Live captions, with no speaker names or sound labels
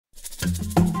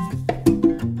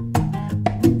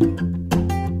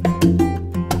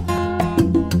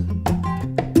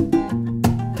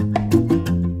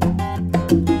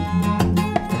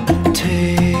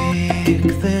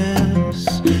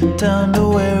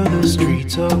where the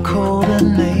streets are cold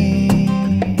and nameless.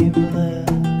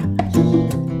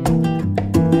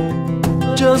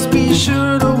 Just be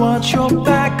sure to watch your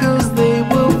back, 'cause they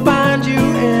will find you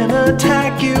and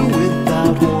attack you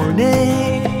without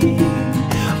warning.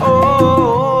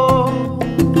 Oh,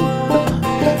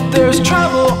 there's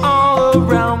trouble all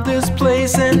around this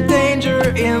place and danger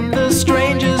in the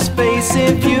stranger's face.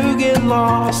 If you get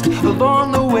lost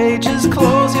along the way, just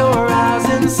close your eyes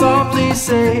and softly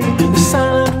say the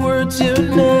silent words you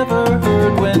never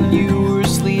heard when you were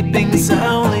sleeping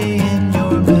soundly in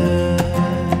your bed.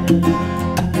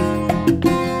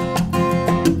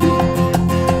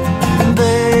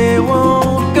 They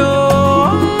won't go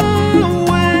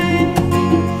away,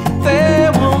 they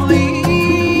won't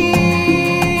leave,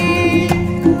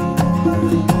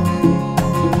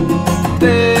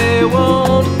 they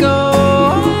won't go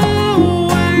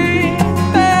away,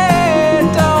 they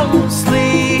don't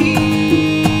sleep.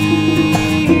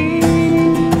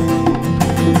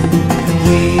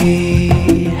 We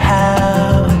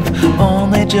have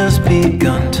only just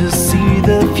begun to see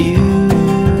the future.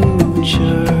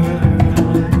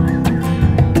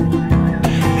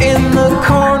 In the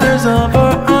corners of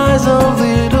our eyes, a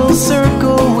little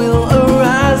circle will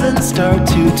arise and start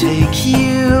to take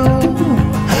you.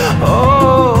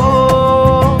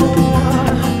 Oh,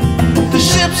 the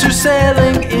ships are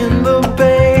sailing in the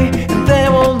bay, and they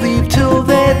won't leave till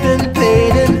they've been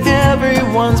paid, and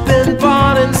everyone's been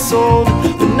bought and sold,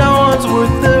 but no one's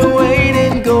worth their weight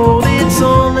in gold. It's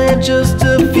only just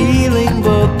a feeling,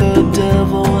 but the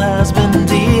devil has been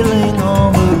dealing all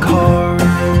the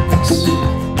cards.